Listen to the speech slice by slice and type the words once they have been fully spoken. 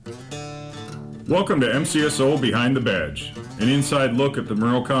Welcome to MCSO Behind the Badge, an inside look at the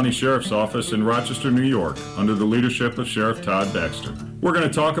Monroe County Sheriff's Office in Rochester, New York, under the leadership of Sheriff Todd Baxter. We're going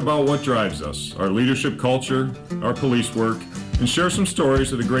to talk about what drives us, our leadership culture, our police work, and share some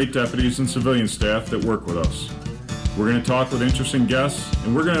stories of the great deputies and civilian staff that work with us. We're going to talk with interesting guests,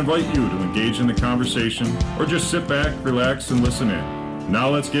 and we're going to invite you to engage in the conversation or just sit back, relax, and listen in. Now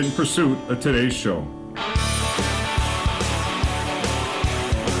let's get in pursuit of today's show.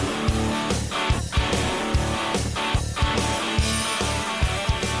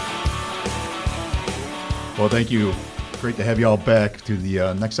 Well, thank you. Great to have you all back to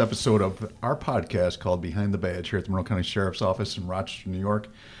the next episode of our podcast called Behind the Badge here at the Monroe County Sheriff's Office in Rochester, New York.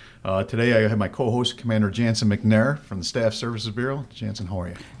 Today I have my co-host, Commander Jansen McNair from the Staff Services Bureau. Jansen, how are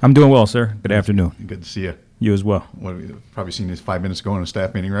you? I'm doing well, sir. Good afternoon. Good to see you. You as well. Probably seen you 5 minutes ago in a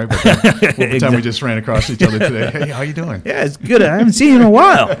staff meeting, right? But the time we just ran across each other today. Hey, how you doing? Yeah, it's good. I haven't seen you in a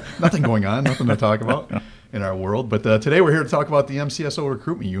while. Nothing going on, nothing to talk about in our world. But today we're here to talk about the MCSO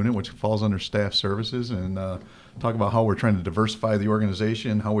Recruitment Unit, which falls under Staff Services, and talk about how we're trying to diversify the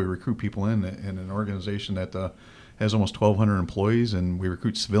organization, how we recruit people in an organization that has almost 1,200 employees, and we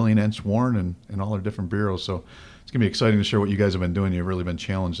recruit civilian and sworn and all our different bureaus. So it's going to be exciting to share what you guys have been doing. You've really been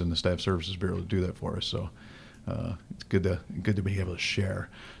challenged in the Staff Services Bureau to do that for us. So it's good to be able to share.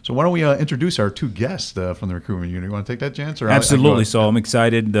 So why don't we introduce our two guests from the recruitment unit? You want to take that, Jance? Absolutely. So I'm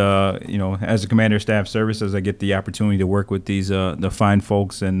excited, as a Commander of Staff Services, I get the opportunity to work with these the fine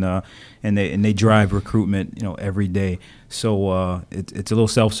folks, and they drive recruitment, every day. So it's a little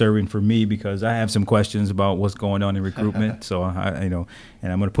self-serving for me because I have some questions about what's going on in recruitment. So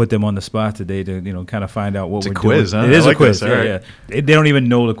and I'm going to put them on the spot today to kind of find out what we're doing. It's a quiz, huh? It is a quiz. Right. Yeah. They don't even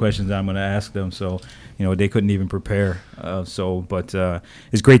know the questions I'm going to ask them. So they couldn't even prepare. But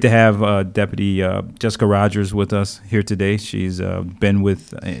it's great to have Deputy Jessica Rogers with us here today. She's been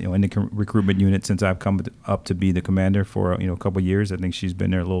with in the recruitment unit since I've come up to be the commander for a couple of years. I think she's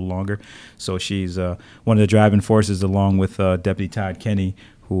been there a little longer. So she's one of the driving forces, along with Deputy Todd Kenny,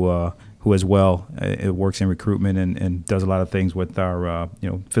 who as well works in recruitment and does a lot of things with our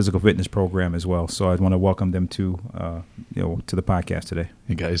physical fitness program as well. So I want to welcome them to the podcast today.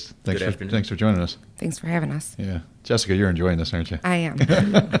 Hey guys, thanks for joining us. Thanks for having us. Yeah, Jessica, you're enjoying this, aren't you? I am.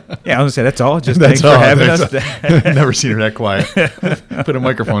 Yeah, I was gonna say that's all. Just that's thanks all. for having us. Never seen her that quiet. Put a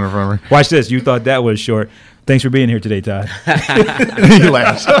microphone in front of her. Watch this. You thought that was short. Thanks for being here today, Todd. He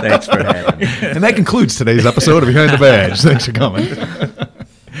laughs. Thanks for having me. And that concludes today's episode of Behind the Badge. Thanks for coming.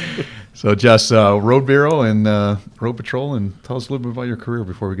 So, Jess, Road Bureau and Road Patrol, and tell us a little bit about your career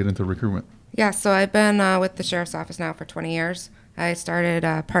before we get into recruitment. Yeah, so I've been with the Sheriff's Office now for 20 years. I started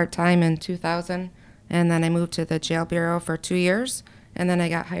part-time in 2000, and then I moved to the Jail Bureau for 2 years, and then I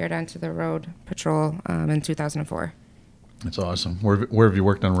got hired onto the Road Patrol in 2004. That's awesome. Where have you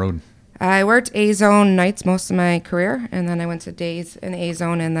worked on road? I worked A-Zone nights most of my career, and then I went to days in the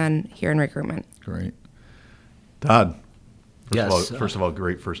A-Zone, and then here in recruitment. Great. Todd, Yes. First of all,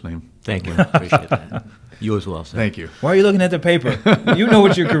 great first name. Thank you. Appreciate that. You as well, sir. Thank you. Why are you looking at the paper? You know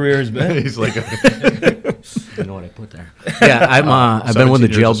what your carear has been. He's like, You know what I put there. Yeah, I've been with the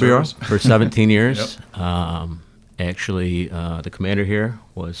 17 Jail years of Bureau service. for 17 years. Yep. Actually, the commander here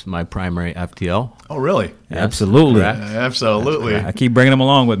was my primary FTO. oh, really? Yes, Absolutely. correct. Absolutely. I keep bringing them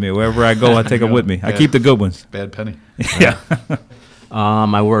along with me. Wherever I go, I take them with me. I keep the good ones. Bad penny. Yeah.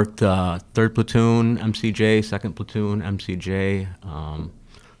 I worked 3rd Platoon, MCJ, 2nd Platoon, MCJ,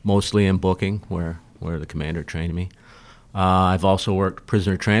 mostly in booking, where the commander trained me. I've also worked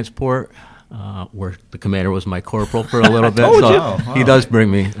prisoner transport, where the commander was my corporal for a little bit. told So you. Wow. he does bring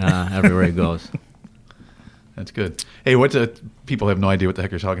me everywhere he goes. That's good. Hey, people have no idea what the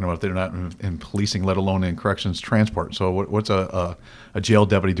heck you're talking about if they're not in policing, let alone in corrections transport. So what's a jail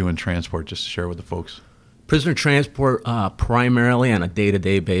deputy doing transport, just to share with the folks? Prisoner transport, primarily on a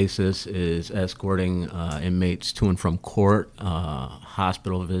day-to-day basis, is escorting inmates to and from court,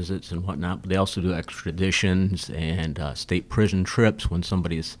 hospital visits and whatnot. But they also do extraditions and state prison trips when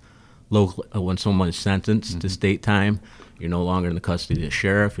somebody's when someone is sentenced to state time. You're no longer in the custody of the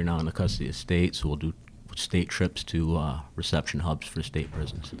sheriff. You're now in the custody of the state. So we'll do state trips to reception hubs for state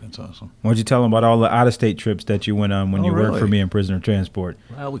prisons. That's awesome. Why'd you tell them about all the out-of-state trips that you went on when you worked for me in prisoner transport?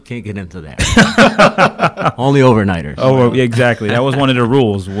 Well, we can't get into that. Only overnighters. Oh, well, yeah, exactly. That was one of the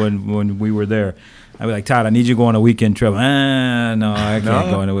rules when we were there. I'd be like, Todd, I need you to go on a weekend trip. No, I can't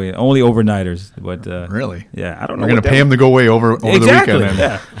go on a weekend. Only overnighters. But really? Yeah, I don't know. We're going to pay him to go away over the weekend.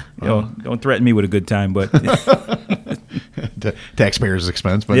 Yeah. Don't threaten me with a good time, but Taxpayers'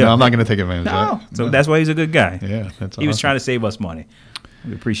 expense, but Yeah. no, I'm not going to take advantage of that. So that's why he's a good guy. Yeah, that's He was awesome. trying to save us money.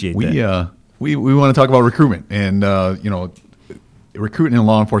 We appreciate that. We want to talk about recruitment, and recruiting in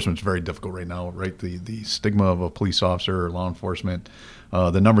law enforcement is very difficult right now, right? The stigma of a police officer or law enforcement,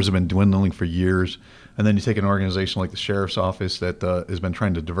 the numbers have been dwindling for years. And then you take an organization like the Sheriff's Office that has been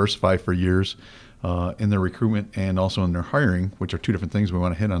trying to diversify for years in their recruitment and also in their hiring, which are two different things. We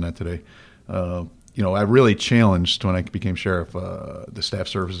want to hit on that today. I really challenged when I became sheriff the Staff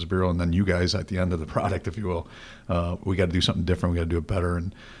Services Bureau, and then you guys at the end of the product, if you will. We got to do something different. We got to do it better.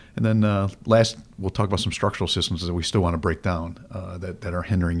 And then last, we'll talk about some structural systems that we still want to break down that are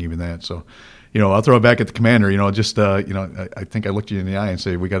hindering even that. So, I'll throw it back at the commander. I think I looked you in the eye and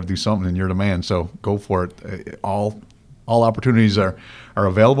say we got to do something, and you're the man. So go for it. All opportunities are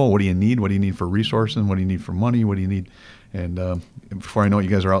available. What do you need? What do you need for resources? What do you need for money? What do you need? And before I know it, you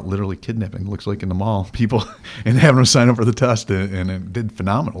guys are out literally kidnapping, looks like in the mall, people and having them sign up for the test. And it did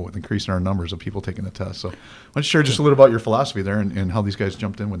phenomenal with increasing our numbers of people taking the test. So why don't you share just a little about your philosophy there and how these guys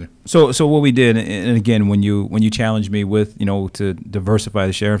jumped in with you? So what we did, and again, when you challenged me with, to diversify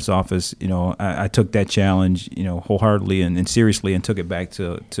the sheriff's office, I took that challenge, wholeheartedly and seriously and took it back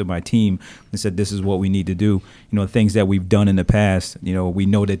to my team and said, this is what we need to do. Things that we've done in the past, we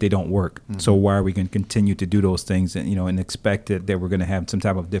know that they don't work. Mm-hmm. So why are we going to continue to do those things and expect that we're going to have some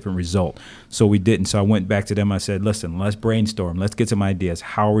type of different result? So we didn't. So I went back to them. I said, listen, let's brainstorm. Let's get some ideas.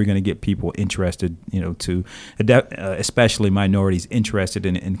 How are we going to get people interested, especially minorities interested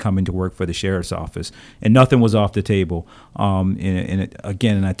in coming to work for the sheriff's office? And nothing was off the table. And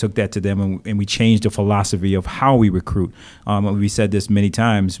I took that to them, and we changed the philosophy of how we recruit. We said this many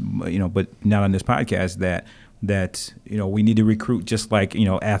times, but not on this podcast, that we need to recruit just like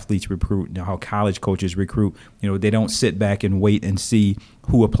athletes recruit, how college coaches recruit. They don't sit back and wait and see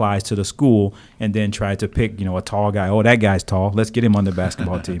who applies to the school and then try to pick a tall guy. Oh, that guy's tall, let's get him on the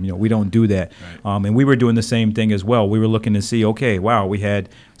basketball team. We don't do that. Right. And we were doing the same thing as well. We were looking to see, okay, wow, we had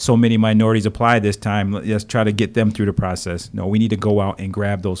so many minorities apply this time, let's try to get them through the process. No, we need to go out and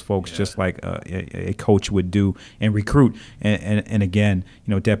grab those folks, just like a coach would do and recruit. And again,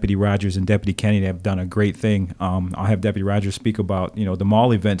 Deputy Rogers and Deputy Kennedy have done a great thing. I'll have Deputy Rogers speak about the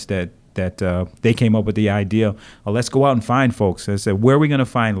mall events that they came up with the idea. Let's go out and find folks. I said, where are we going to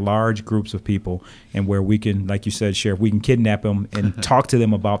find large groups of people and where we can, like you said, Sheriff, we can kidnap them and talk to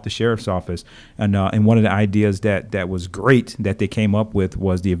them about the sheriff's office. And one of the ideas that was great that they came up with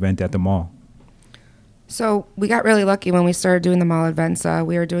was the event at the mall. So we got really lucky when we started doing the mall events.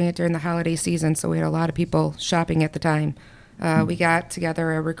 We were doing it during the holiday season, so we had a lot of people shopping at the time. We got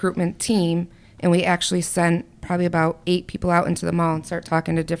together a recruitment team, and we actually sent probably about 8 people out into the mall and start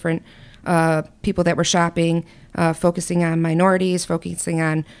talking to different people that were shopping, focusing on minorities, focusing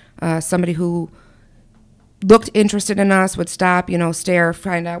on somebody who looked interested in us, would stop, stare,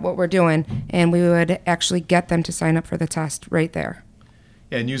 find out what we're doing, and we would actually get them to sign up for the test right there.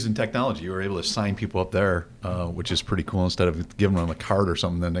 Yeah, and using technology, you were able to sign people up there, which is pretty cool. Instead of giving them a card or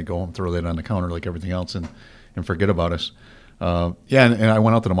something, then they go and throw that on the counter like everything else and forget about us. And I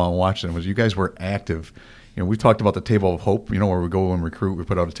went out to the mall and watched it. You guys were active. We've talked about the table of hope, where we go and recruit. We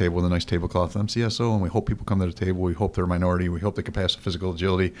put out a table with a nice tablecloth, MCSO, and we hope people come to the table. We hope they're a minority. We hope they can pass the physical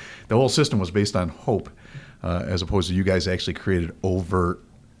agility. The whole system was based on hope, as opposed to you guys actually created overt,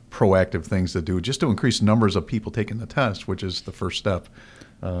 proactive things to do just to increase numbers of people taking the test, which is the first step,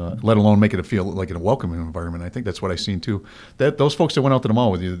 let alone make it feel like a welcoming environment. I think that's what I've seen, too. Those folks that went out to the mall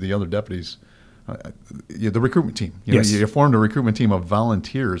with you, the other deputies, the recruitment team. You formed a recruitment team of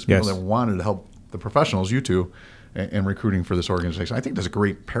volunteers, people that wanted to help the professionals, you two, and recruiting for this organization. I think there's a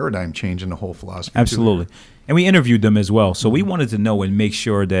great paradigm change in the whole philosophy. Absolutely. And we interviewed them as well. So we wanted to know and make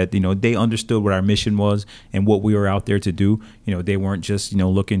sure that, they understood what our mission was and what we were out there to do. They weren't just,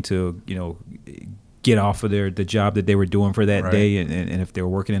 looking to, get off of the job that they were doing for that day, and if they were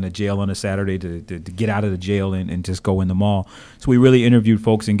working in a jail on a Saturday to get out of the jail and just go in the mall. So we really interviewed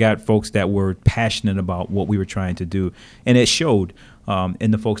folks and got folks that were passionate about what we were trying to do, and it showed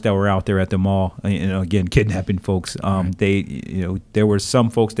in the folks that were out there at the mall. Again, kidnapping folks. There were some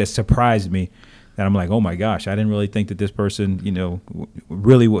folks that surprised me. That I'm like, oh my gosh, I didn't really think that this person,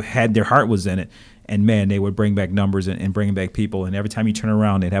 really had their heart was in it. And man, they would bring back numbers and bring back people. And every time you turn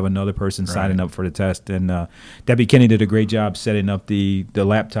around, they'd have another person signing up for the test. And Deputy Kennedy did a great job setting up the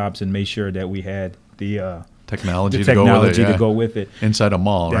laptops and made sure that we had the technology to go with it. Inside a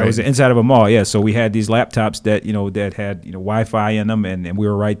mall, That was inside of a mall, yeah. So we had these laptops that, that had, Wi-Fi in them, and we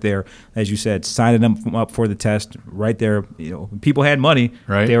were right there, as you said, signing them up for the test right there. People had money.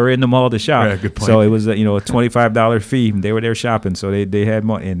 Right. They were in the mall to shop. Right, good point. So it was, a $25 fee. They were there shopping, so they had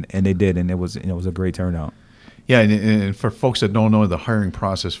money, and they did, and it was a great turnout. Yeah, and for folks that don't know, the hiring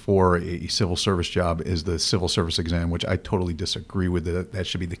process for a civil service job is the civil service exam, which I totally disagree with. That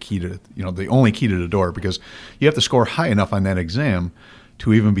should be the key to, the only key to the door, because you have to score high enough on that exam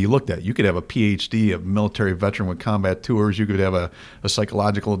to even be looked at. You could have a PhD, a military veteran with combat tours. You could have a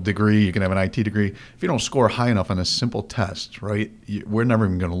psychological degree. You can have an IT degree. If you don't score high enough on a simple test, right, we're never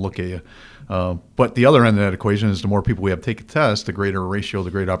even going to look at you. But the other end of that equation is the more people we have take a test, the greater ratio,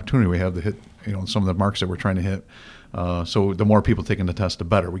 the greater opportunity we have to hit, some of the marks that we're trying to hit. So the more people taking the test, the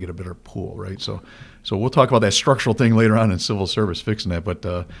better. We get a better pool, right? So we'll talk about that structural thing later on in civil service, fixing that. But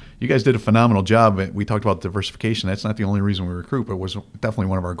you guys did a phenomenal job. We talked about diversification. That's not the only reason we recruit, but it was definitely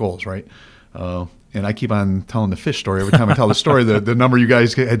one of our goals, right? And I keep on telling the fish story. Every time I tell the story, the number you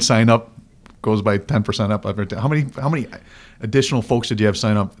guys had signed up goes by 10% up every time. How many additional folks did you have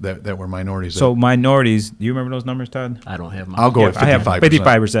sign up that were minorities? So minorities, do you remember those numbers, Todd? I don't have my. I'll go with 55%. I have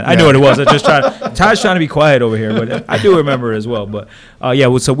 55%. I knew what it was. I just Todd's trying to be quiet over here, but I do remember it as well. But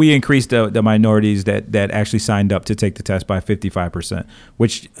so we increased the minorities that actually signed up to take the test by 55%.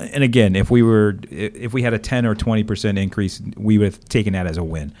 Which, and again, if we had a 10 or 20% increase, we would have taken that as a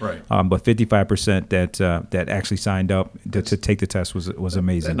win. Right. But 55% that actually signed up to take the test was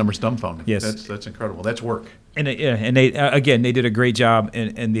amazing. That number's dumbfounding. Yes. That's incredible. That's work. And they again, they did a great job,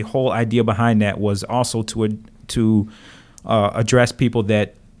 and the whole idea behind that was also to address people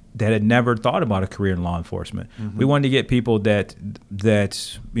that had never thought about a career in law enforcement. Mm-hmm. We wanted to get people that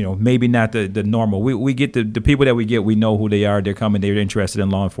maybe not the normal. We get the people that we get. We know who they are. They're coming. They're interested in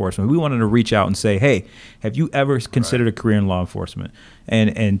law enforcement. We wanted to reach out and say, hey, have you ever considered a career in law enforcement?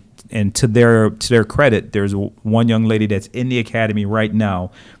 And to their credit, there's one young lady that's in the academy right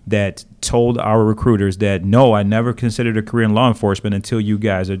now that told our recruiters that, no, I never considered a career in law enforcement until you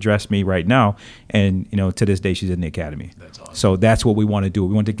guys addressed me right now. And, to this day, she's in the academy. That's awesome. So that's what we want to do.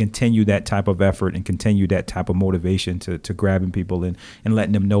 We want to continue that type of effort and continue that type of motivation to grabbing people and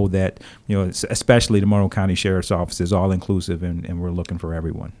letting them know that, especially the Monroe County Sheriff's Office is all inclusive and we're looking for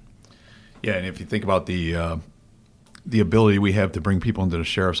everyone. Yeah, and if you think about the ability we have to bring people into the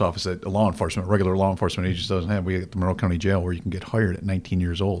sheriff's office that regular law enforcement agency doesn't have. We at the Monroe County Jail, where you can get hired at 19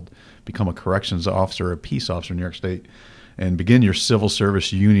 years old, become a corrections officer, a peace officer in New York State, and begin your civil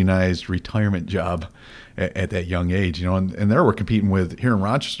service unionized retirement job at that young age. And there we're competing with, here in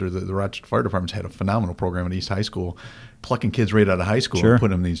Rochester, the Rochester Fire Department's had a phenomenal program at East High School, plucking kids right out of high school and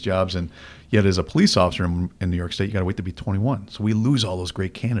putting them in these jobs. And yet as a police officer in New York State, you got to wait to be 21. So we lose all those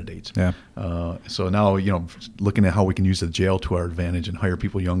great candidates. Yeah. So now, looking at how we can use the jail to our advantage and hire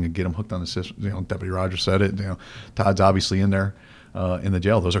people young and get them hooked on the system. Deputy Rogers said it. Todd's obviously in there in the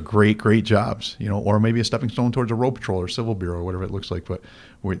jail. Those are great, great jobs. Or maybe a stepping stone towards a road patrol or civil bureau or whatever it looks like. But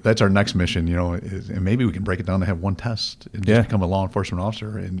that's our next mission. And maybe we can break it down to have one test and just become a law enforcement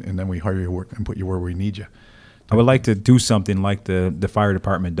officer, and then we hire you and put you where we need you. I would like to do something like the fire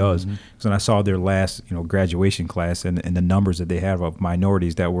department does. Because when I saw their last, graduation class and the numbers that they have of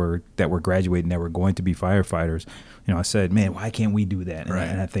minorities that were graduating that were going to be firefighters, I said, man, why can't we do that?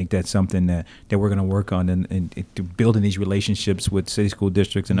 And I think that's something that we're going to work on and building these relationships with city school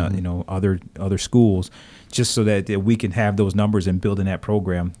districts and other schools, just so that we can have those numbers and building that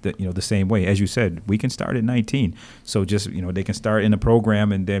program that the same way. As you said, we can start at 19, so just they can start in the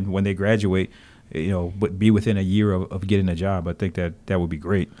program, and then when they graduate, but be within a year of getting a job. I think that would be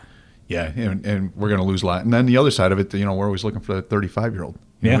great. Yeah, and we're going to lose a lot. And then the other side of it, we're always looking for the 35-year-old.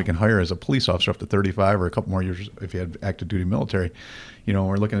 We can hire as a police officer up to 35 or a couple more years if you had active duty military.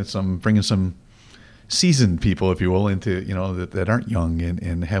 We're looking at bringing some seasoned people, if you will, into, that aren't young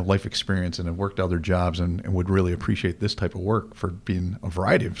and have life experience and have worked other jobs and would really appreciate this type of work for being a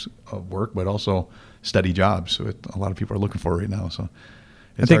variety of work, but also steady jobs. So a lot of people are looking for right now. So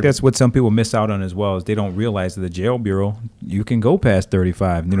I think that's what some people miss out on as well, is they don't realize that the jail bureau, you can go past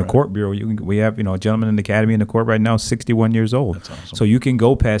 35. The court bureau, we have a gentleman in the academy in the court right now, 61 years old. That's awesome. So you can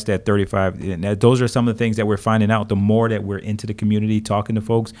go past that 35. And those are some of the things that we're finding out. The more that we're into the community, talking to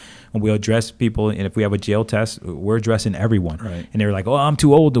folks, and we'll address people. And if we have a jail test, we're addressing everyone. Right. And they're like, "Oh, I'm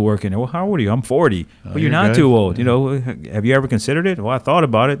too old to work in there." Well, how old are you? I'm 40. Well, you're not too old. Have you ever considered it? Well, I thought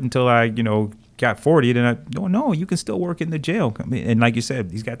about it until I got 40, then no, you can still work in the jail. And like you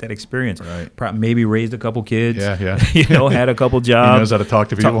said, he's got that experience. Right. Maybe raised a couple kids. Yeah. Had a couple jobs. He knows how to talk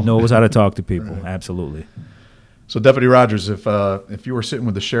to people. Knows how to talk to people. Right. Absolutely. So Deputy Rogers, if you were sitting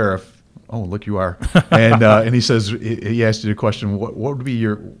with the sheriff, look, you are, and he says, he asked you the question, what would be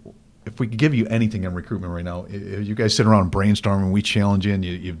if we could give you anything in recruitment right now, if you guys sit around brainstorming, we challenge you, and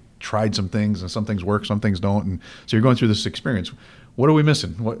you've tried some things, and some things work, some things don't, and so you're going through this experience. What are we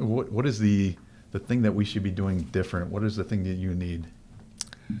missing? What is the thing that we should be doing different? What is the thing that you need?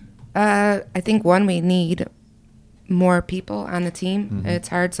 I think one, we need more people on the team. It's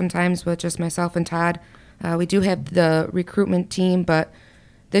hard sometimes with just myself and Todd. We do have the recruitment team, but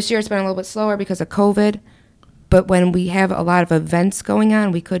this year it's been a little bit slower because of COVID. But when we have a lot of events going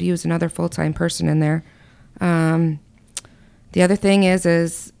on, we could use another full-time person in there. The other thing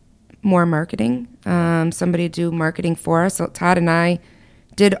is more marketing. Somebody do marketing for us. So Todd and I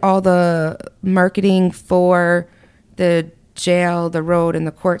did all the marketing for the jail, the road, and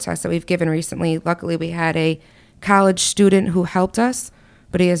the court test that we've given recently. Luckily, we had a college student who helped us,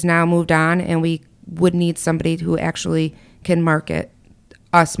 but he has now moved on, and we would need somebody who actually can market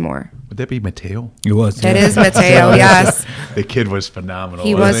us more. Would that be Mateo? It was. It is Mateo, yes. The kid was phenomenal.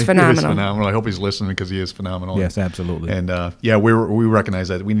 He was phenomenal. He was phenomenal. I hope he's listening because he is phenomenal. Yes, absolutely. And we recognize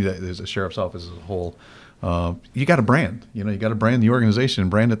that we need that as a sheriff's office as a whole. You got to brand. You got to brand the organization,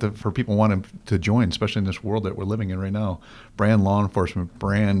 brand it for people wanting to join, especially in this world that we're living in right now. Brand law enforcement,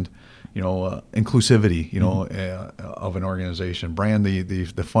 brand inclusivity, of an organization, brand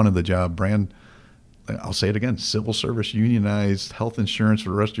the fun of the job, brand. I'll say it again, civil service, unionized, health insurance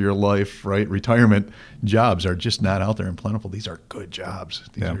for the rest of your life, right? Retirement jobs are just not out there and plentiful. These are good jobs.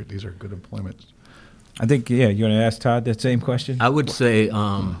 These are good employments. I think, you want to ask Todd that same question? I would say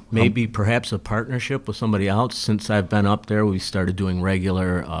maybe perhaps a partnership with somebody else. Since I've been up there, we started doing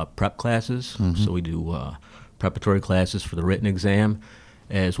regular prep classes. So we do preparatory classes for the written exam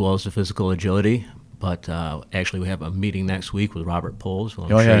as well as the physical agility. But actually, we have a meeting next week with Robert Poles, who I'm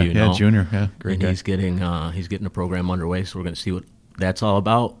sure you know. Junior, great and guy. he's getting a program underway, so we're going to see what that's all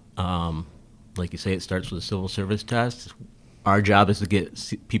about. Like you say, it starts with a civil service test. Our job is to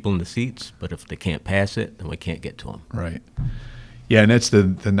get people in the seats, but if they can't pass it, then we can't get to them. Right. Yeah, and that's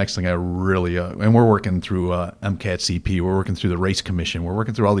the next thing I really and we're working through MCAT-CP. We're working through the Race Commission. We're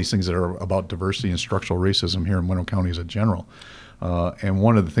working through all these things that are about diversity and structural racism here in Winnebago County as a general. And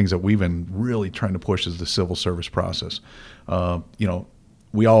one of the things that we've been really trying to push is the civil service process.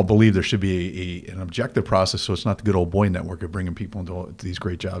 We all believe there should be an objective process, so it's not the good old boy network of bringing people into these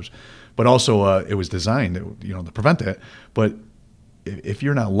great jobs. But also, it was designed, to prevent that. But if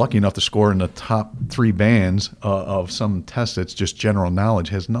you're not lucky enough to score in the top 3 bands of some test that's just general knowledge,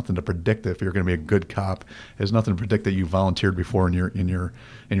 has nothing to predict if you're going to be a good cop, has nothing to predict that you volunteered before in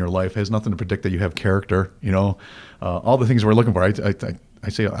your life, has nothing to predict that you have character. All the things we're looking for. I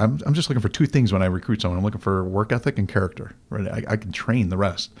say I'm just looking for 2 things when I recruit someone. I'm looking for work ethic and character. Right? I can train the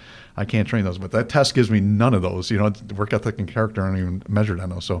rest. I can't train those, but that test gives me none of those. Work ethic and character aren't even measured on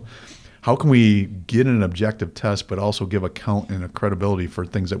those. So how can we get an objective test but also give a count and a credibility for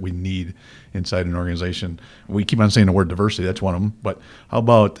things that we need inside an organization? We keep on saying the word diversity, that's one of them, but how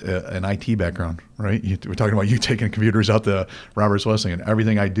about an IT background, right? We're talking about you taking computers out to Robert's Wesleyan, and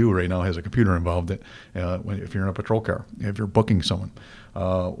everything I do right now has a computer involved. If you're in a patrol car, if you're booking someone.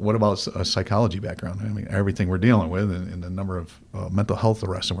 What about a psychology background? I mean, everything we're dealing with and the number of mental health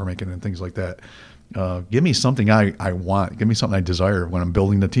arrests that we're making and things like that. Give me something I want. Give me something I desire when I'm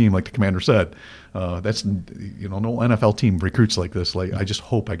building the team, like the commander said. That's no NFL team recruits like this. Like, I just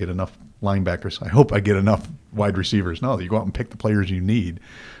hope I get enough linebackers. I hope I get enough wide receivers. No, you go out and pick the players you need.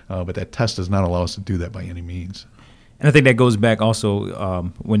 But that test does not allow us to do that by any means. And I think that goes back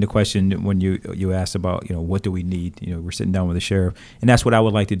also when you asked about what do we need. We're sitting down with the sheriff, and that's what I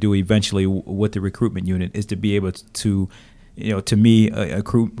would like to do eventually with the recruitment unit, is to be able to. To me,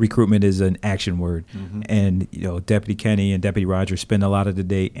 recruitment is an action word. Mm-hmm. And, Deputy Kenny and Deputy Rogers spend a lot of the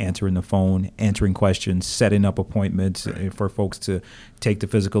day answering the phone, answering questions, setting up appointments for folks to take the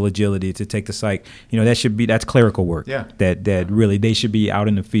physical agility, to take the psych. That's clerical work. Yeah. That really, they should be out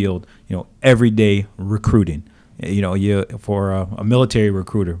in the field, every day recruiting. For a military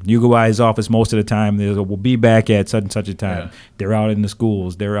recruiter, you go by his office most of the time. We'll be back at such and such a time. Yeah. They're out in the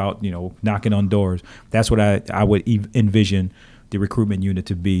schools. They're out, knocking on doors. That's what I would envision the recruitment unit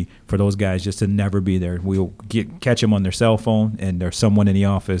to be, for those guys just to never be there. We'll catch them on their cell phone, and there's someone in the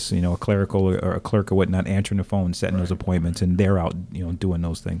office, a clerical or a clerk or whatnot, answering the phone, setting those appointments, and they're out, doing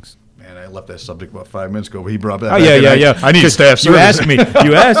those things. Man, I left that subject about 5 minutes ago, but he brought that back. Yeah. I need staff service.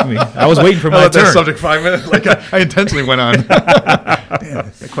 You asked me. I was waiting for my turn. That subject 5 minutes. Like I intentionally went on. Damn,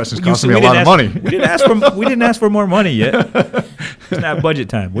 that question's costing me a lot of money. We didn't ask for more money yet. It's not budget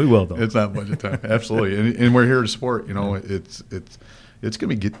time. We will, though. It's not budget time. Absolutely, and we're here to support. It's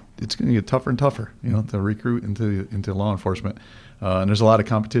going to get tougher and tougher. To recruit into law enforcement. And there's a lot of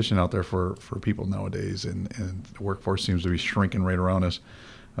competition out there for people nowadays, and the workforce seems to be shrinking right around us.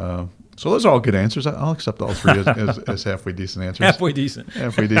 So those are all good answers. I'll accept all three as halfway decent answers. Halfway decent.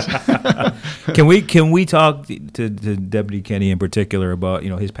 Halfway decent. Can we talk to Deputy Kenny in particular about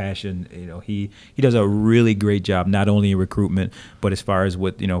his passion? He does a really great job not only in recruitment but as far as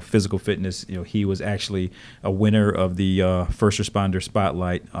with physical fitness. He was actually a winner of the First Responder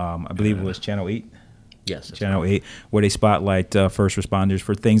Spotlight. I believe it was Channel 8. Yes, Channel 8, where they spotlight first responders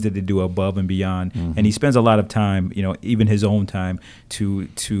for things that they do above and beyond. Mm-hmm. And he spends a lot of time, even his own time, to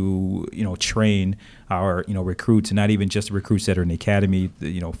train our recruits, and not even just recruits that are in the academy.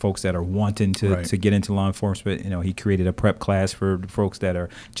 Folks that are wanting to get into law enforcement. He created a prep class for folks that are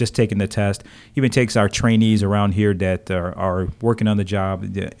just taking the test. He even takes our trainees around here that are working on the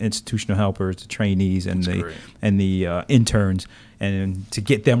job, the institutional helpers, the trainees, and the interns, and to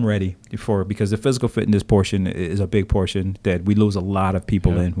get them ready because the physical fitness portion is a big portion that we lose a lot of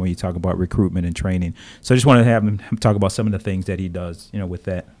people in when you talk about recruitment and training. So I just wanted to have him talk about some of the things that he does, with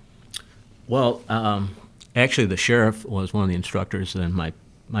that. Well, actually, the sheriff was one of the instructors in my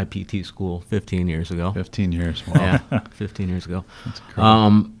PT school 15 years ago. 15 years, wow. Yeah, 15 years ago. That's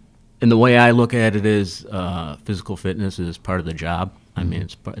incredible. And the way I look at it is physical fitness is part of the job. I mean,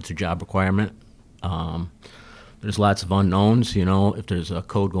 it's a job requirement. There's lots of unknowns, if there's a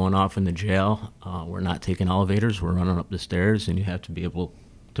code going off in the jail, we're not taking elevators, we're running up the stairs, and you have to be able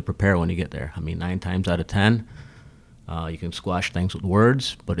to prepare when you get there. I mean, 9 times out of 10, you can squash things with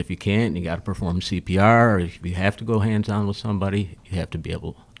words, but if you can't, you got to perform CPR, or if you have to go hands-on with somebody, you have to be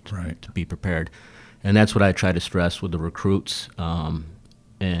able to be prepared. And that's what I try to stress with the recruits.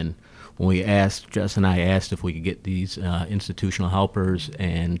 And when Jess and I asked if we could get these institutional helpers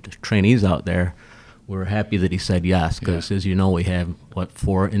and trainees out there, we're happy that he said yes, because as you know, we have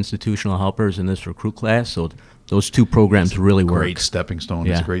 4 institutional helpers in this recruit class, so those 2 programs really work. Great stepping stone.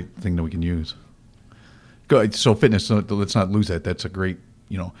 It's a great thing that we can use. Good. So fitness, let's not lose that. That's a great.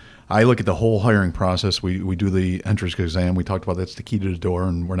 I look at the whole hiring process. We do the entrance exam. We talked about that's the key to the door,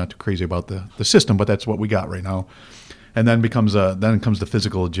 and we're not too crazy about the system, but that's what we got right now. And then comes the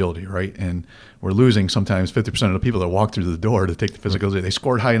physical agility, right? And we're losing sometimes 50% of the people that walk through the door to take the physical agility. They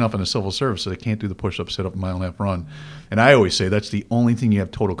scored high enough in the civil service, so they can't do the push-up, sit-up, mile-and-a-half run. And I always say that's the only thing you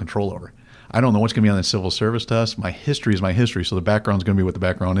have total control over. I don't know what's going to be on the civil service test. My history is my history, so the background's going to be what the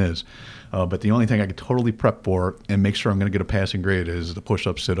background is. But the only thing I can totally prep for and make sure I'm going to get a passing grade is the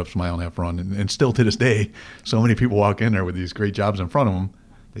push-ups, sit-ups, mile-and-a-half run. And still to this day, so many people walk in there with these great jobs in front of them.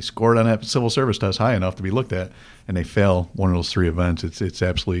 They scored on that civil service test high enough to be looked at, and they fail one of those 3 events. It's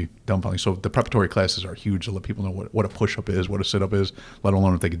absolutely dumbfounding. So the preparatory classes are huge to let people know what a push-up is, what a sit-up is, let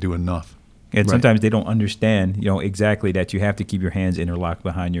alone if they could do enough. And sometimes they don't understand, exactly that you have to keep your hands interlocked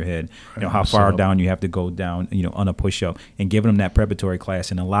behind your head. How far down you have to go down, on a push-up, and giving them that preparatory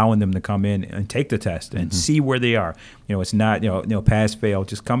class and allowing them to come in and take the test and see where they are. It's not, pass, fail.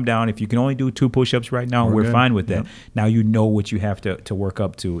 Just come down. If you can only do 2 push-ups right now, we're fine with that. Yep. Now you know what you have to work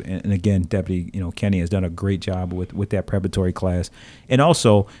up to. And again, Deputy, Kenny has done a great job with that preparatory class. And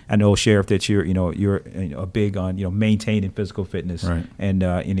also, I know, Sheriff, that you're a big on, maintaining physical fitness. Right. And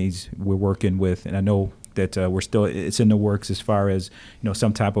we're working with, and I know that it's in the works as far as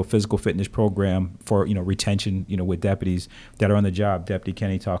some type of physical fitness program for retention with deputies that are on the job. Deputy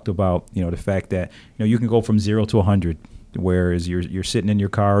Kenny talked about the fact that you can go from 0 to 100, whereas you're sitting in your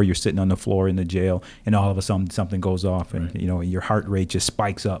car, you're sitting on the floor in the jail, and all of a sudden something goes off, and your heart rate just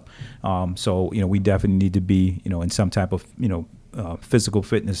spikes up. So we definitely need to be in some type of physical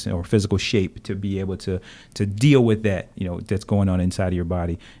fitness or physical shape to be able to deal with that that's going on inside of your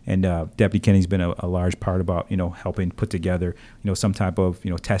body. And Deputy Kenny's been a large part about helping put together some type of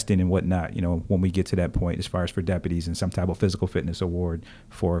testing and whatnot when we get to that point as far as for deputies, and some type of physical fitness award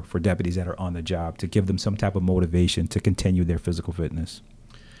for deputies that are on the job to give them some type of motivation to continue their physical fitness.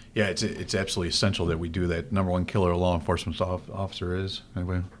 Yeah, it's absolutely essential that we do that. Number 1 killer of law enforcement officer is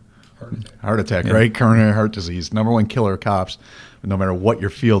anybody? Heart attack, right? Coronary heart disease. Number 1 killer of cops, no matter what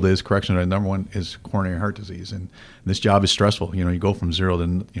your field is, correction, number 1 is coronary heart disease. And this job is stressful. You go from 0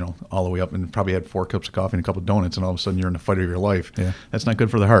 to, all the way up, and probably had 4 cups of coffee and a couple of donuts, and all of a sudden you're in the fight of your life. Yeah. That's not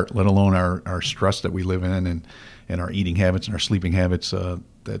good for the heart, let alone our stress that we live in and our eating habits and our sleeping habits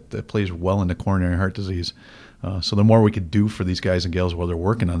that plays well into coronary heart disease. So the more we could do for these guys and gals while they're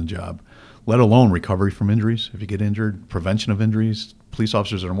working on the job, let alone recovery from injuries. If you get injured, prevention of injuries. Police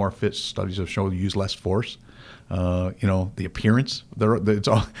officers that are more fit, studies have shown use less force. The appearance, it's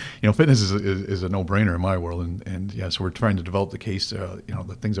all, fitness is a no-brainer in my world. And so we're trying to develop the case,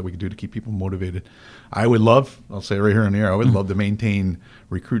 the things that we can do to keep people motivated. I would love, I'll say right here in the air, I would love to maintain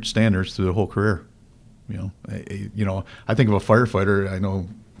recruit standards through the whole career. I think of a firefighter. I know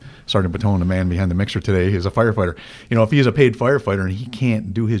Sergeant Batone, the man behind the mixer today, is a firefighter. You know, if he's a paid firefighter and he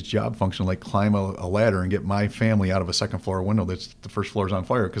can't do his job function like climb a ladder and get my family out of a second floor window that's the first floor is on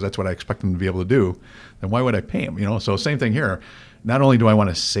fire, because that's what I expect him to be able to do, then why would I pay him? You know, so same thing here. Not only do I want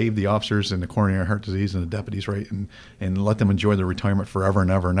to save the officers and the coronary heart disease and the deputies, right, and let them enjoy their retirement forever and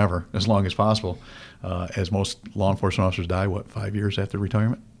ever and ever, as long as possible, as most law enforcement officers die, 5 years after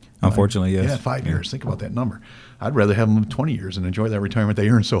retirement? Unfortunately, yes. Yeah, 5 years. Think about that number. I'd rather have them live 20 years and enjoy that retirement they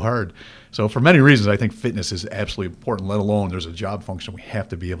earned so hard. So for many reasons, I think fitness is absolutely important, let alone there's a job function we have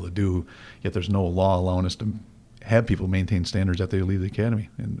to be able to do, yet there's no law allowing us to have people maintain standards after they leave the academy.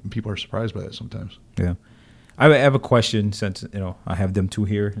 And people are surprised by that sometimes. Yeah. I have a question, since I have them two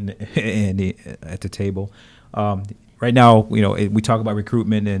here at the table. Right now, we talk about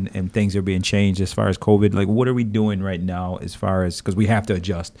recruitment and things are being changed as far as COVID. Like, what are we doing right now as far as, because we have to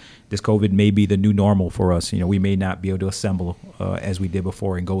adjust. This COVID may be the new normal for us. We may not be able to assemble as we did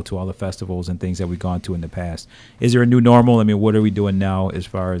before and go to all the festivals and things that we've gone to in the past. Is there a new normal? I mean, what are we doing now as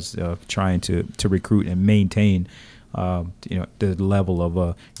far as trying to recruit and maintain the level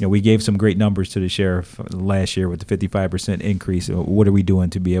of, we gave some great numbers to the sheriff last year with the 55% increase. What are we doing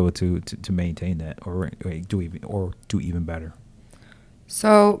to be able to maintain that or do even better?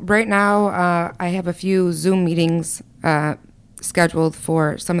 So right now, I have a few Zoom meetings scheduled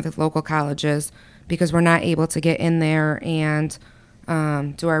for some of the local colleges because we're not able to get in there and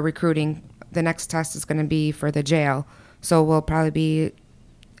do our recruiting. The next test is going to be for the jail. So we'll probably be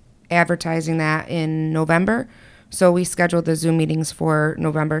advertising that in November. So we scheduled the Zoom meetings for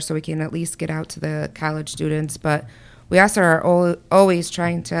November so we can at least get out to the college students. But we also are always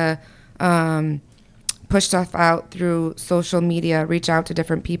trying to push stuff out through social media, reach out to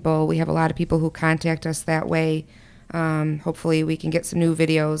different people. We have a lot of people who contact us that way. Hopefully we can get some new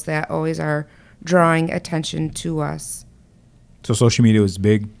videos that always are drawing attention to us. So social media was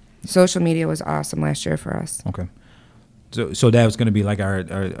big? Social media was awesome last year for us. Okay. So that was going to be like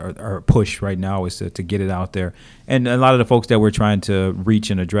our push right now, is to get it out there. And a lot of the folks that we're trying to reach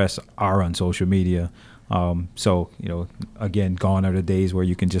and address are on social media. So, again, gone are the days where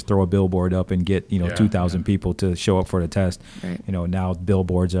you can just throw a billboard up and get, 2,000 people to show up for the test. Right. Now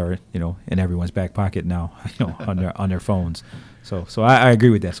billboards are, in everyone's back pocket now, on their phones. So I agree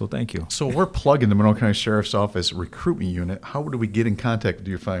with that. So thank you. So we're plugging the Monroe County Sheriff's Office recruitment unit. How do we get in contact with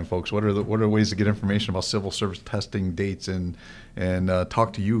you fine folks? What are the ways to get information about civil service testing dates and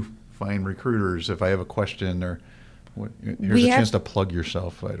talk to you fine recruiters if I have a question or here's a chance to plug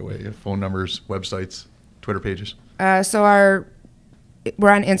yourself right away. Phone numbers, websites, Twitter pages. So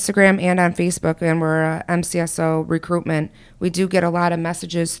we're on Instagram and on Facebook, and we're MCSO recruitment. We do get a lot of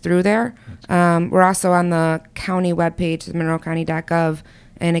messages through there. We're also on the county webpage, monroecounty.gov,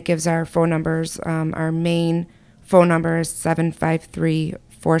 and it gives our phone numbers. Our main phone number is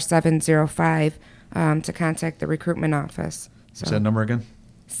 753-4705 to contact the recruitment office. So, what's that number again?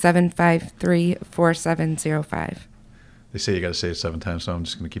 753-4705. They say you got to say it 7 times, so I'm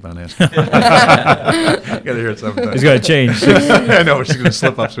just going to keep on asking. You got to hear it 7 times. It's got to change. I know, it's going to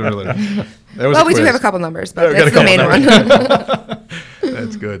slip up sooner or later. Well, we do have a couple numbers, but that's the main one.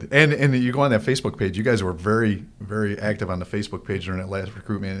 That's good. And you go on that Facebook page. You guys were very, very active on the Facebook page during that last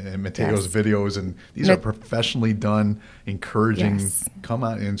recruitment, and Mateo's videos, and these are professionally done, encouraging. Yes. Come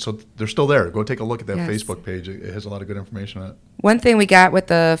on, and so they're still there. Go take a look at that Yes. Facebook page. It has a lot of good information on it. One thing we got with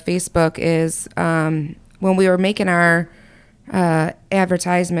the Facebook is when we were making our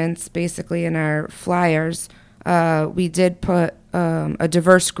advertisements, basically in our flyers, we did put a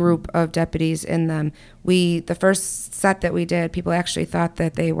diverse group of deputies in them. The first set that we did, people actually thought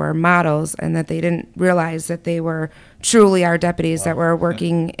that they were models and that they didn't realize that they were truly our deputies that were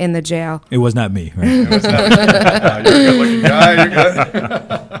working in the jail. It was not me, right? It was not. You're a good-looking guy. You're good.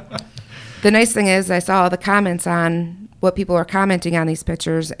 The nice thing is I saw all the comments on what people were commenting on these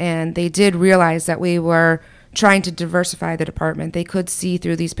pictures, and they did realize that we were trying to diversify the department. They could see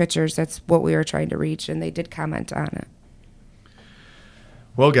through these pictures that's what we were trying to reach, and they did comment on it.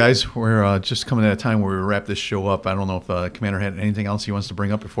 Well, guys, we're just coming at a time where we wrap this show up. I don't know if Commander had anything else he wants to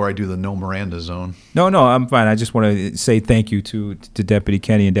bring up before I do the no Miranda zone. No, I'm fine. I just want to say thank you to Deputy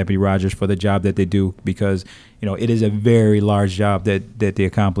Kenny and Deputy Rogers for the job that they do, because it is a very large job that they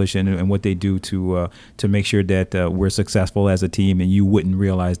accomplish and what they do to make sure that we're successful as a team, and you wouldn't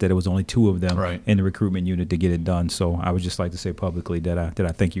realize that it was only 2 of them in the recruitment unit to get it done. So I would just like to say publicly that I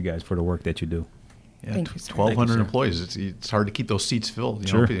thank you guys for the work that you do. Yeah, Thank you, sir. 1,200 employees. It's hard to keep those seats filled.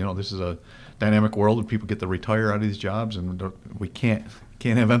 Sure. This is a dynamic world where people get to retire out of these jobs, and we can't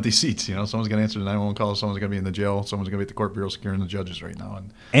can't have empty seats. You know, someone's going to answer the 911 call. Someone's going to be in the jail. Someone's going to be at the court bureau securing the judges right now.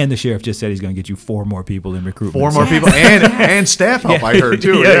 And the sheriff just said he's going to get you 4 more people in recruitment. 4 more people and staff help, I heard,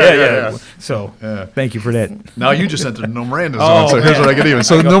 too. Yeah. So, thank you for that. Now you just entered the no Miranda zone, so here's what I get even.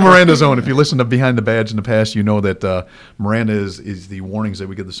 So no Miranda zone. If you listen to Behind the Badge in the past, you know that Miranda is the warnings that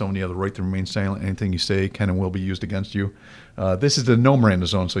we give to someone. You have the right to remain silent. Anything you say can and will be used against you. This is the no Miranda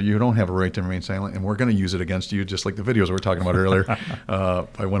zone, so you don't have a right to remain silent, and we're going to use it against you, just like the videos we were talking about earlier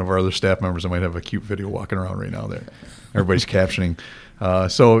by one of our other staff members that might have a cute video walking around right now there. Everybody's captioning.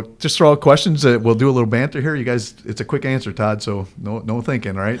 So just throw out questions. We'll do a little banter here. You guys, it's a quick answer, Todd, so no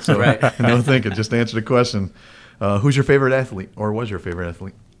thinking, all right? So no thinking. Just answer the question. Who's your favorite athlete, or was your favorite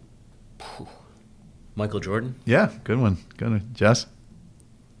athlete? Michael Jordan. Yeah, good one. Good one. Jess?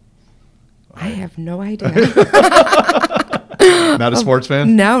 I have no idea. Not a sports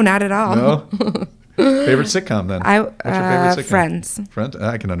fan? No, not at all. No? Favorite sitcom, then? What's your favorite sitcom? Friends. Friends?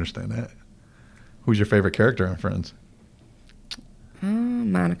 I can understand that. Who's your favorite character on Friends?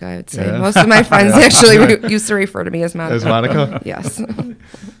 Monica, I would say. Yeah. Most of my friends actually used to refer to me as Monica. As Monica? Yes.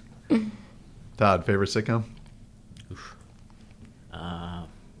 Todd, favorite sitcom? Uh,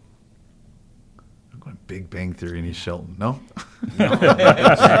 I'm going Big Bang Theory and he's Shelton. No?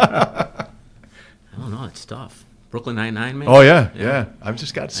 I don't know. It's tough. Brooklyn Nine-Nine, maybe? Oh, yeah. I've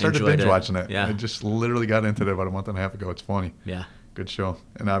just got started binge watching it. Yeah. I just literally got into it about a month and a half ago. It's funny. Yeah. Good show.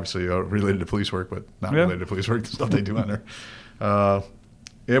 And obviously related to police work, but not related to police work, the stuff they do on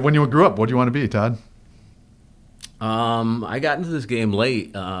there. When you grew up, what do you want to be, Todd? I got into this game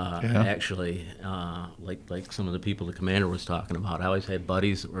late, actually. Like some of the people the commander was talking about. I always had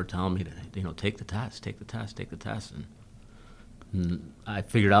buddies that were telling me to, take the test. And I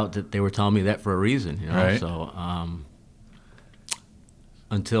figured out that they were telling me that for a reason, Right. So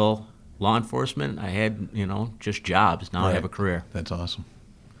until law enforcement, I had, just jobs. Now I have a career. That's awesome.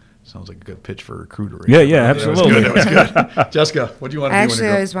 Sounds like a good pitch for a recruiter. Right? Yeah, absolutely. That was good. Jessica, what do you want to be when you grow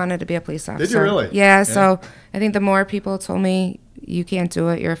up? I always wanted to be a police officer. Did you really? Yeah, so I think the more people told me, you can't do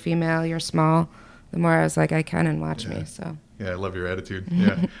it, you're a female, you're small, the more I was like, I can, and watch me. So. Yeah, I love your attitude.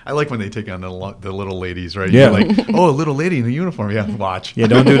 Yeah, I like when they take on the little ladies, right? Yeah. You're like, oh, a little lady in a uniform. Yeah, watch. Yeah,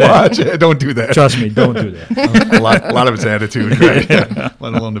 don't do that. Watch. Yeah, don't do that. Trust me, don't do that. a lot of it's attitude, right?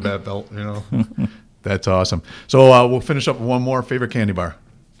 Let alone the bad belt, That's awesome. So we'll finish up with one more. Favorite candy bar?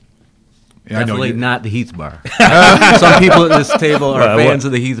 Yeah, Definitely not the Heath Bar. Some people at this table are fans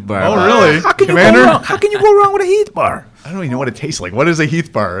of the Heath Bar. Oh, really? How can Commander? How can you go wrong with a Heath Bar? I don't even know what it tastes like. What is a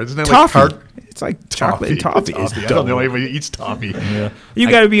Heath Bar? Isn't it Toffee. like tart? It's like chocolate and toffee. I don't know anybody who eats toffee. Yeah.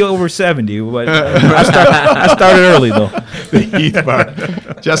 You got to be over 70, but I started early, though. The Heath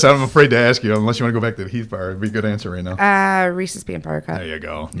Bar. Jess, I'm afraid to ask you, unless you want to go back to the Heath Bar. It'd be a good answer right now. Reese's Peanut Butter Cup. There you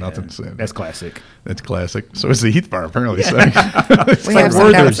go. Nothing to say. That's classic. That's classic. So it's the Heath Bar, apparently. So. We have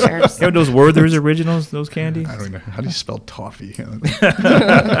some downstairs. You know those Werther's originals, those candies? I don't know. How do you spell toffee?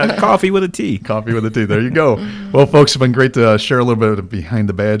 Coffee with a T. Coffee with a T. There you go. Well, folks, it's been great to share a little bit of Behind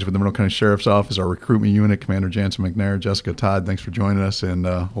the Badge with the Monroe County Sheriff's Office, our recruitment unit, Commander Jansen McNair, Jessica, Todd. Thanks for joining us, and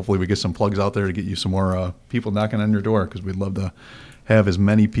hopefully we get some plugs out there to get you some more people knocking on your door, because we'd love to have as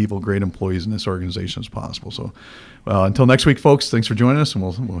many people, great employees in this organization as possible. So until next week, folks, thanks for joining us, and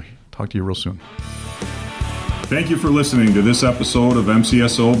we'll talk to you real soon. Thank you for listening to this episode of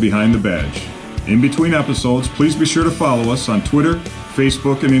MCSO Behind the Badge. In between episodes, please be sure to follow us on Twitter,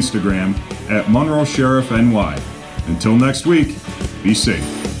 Facebook, and Instagram at Monroe Sheriff NY. Until next week, be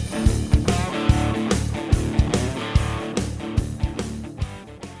safe.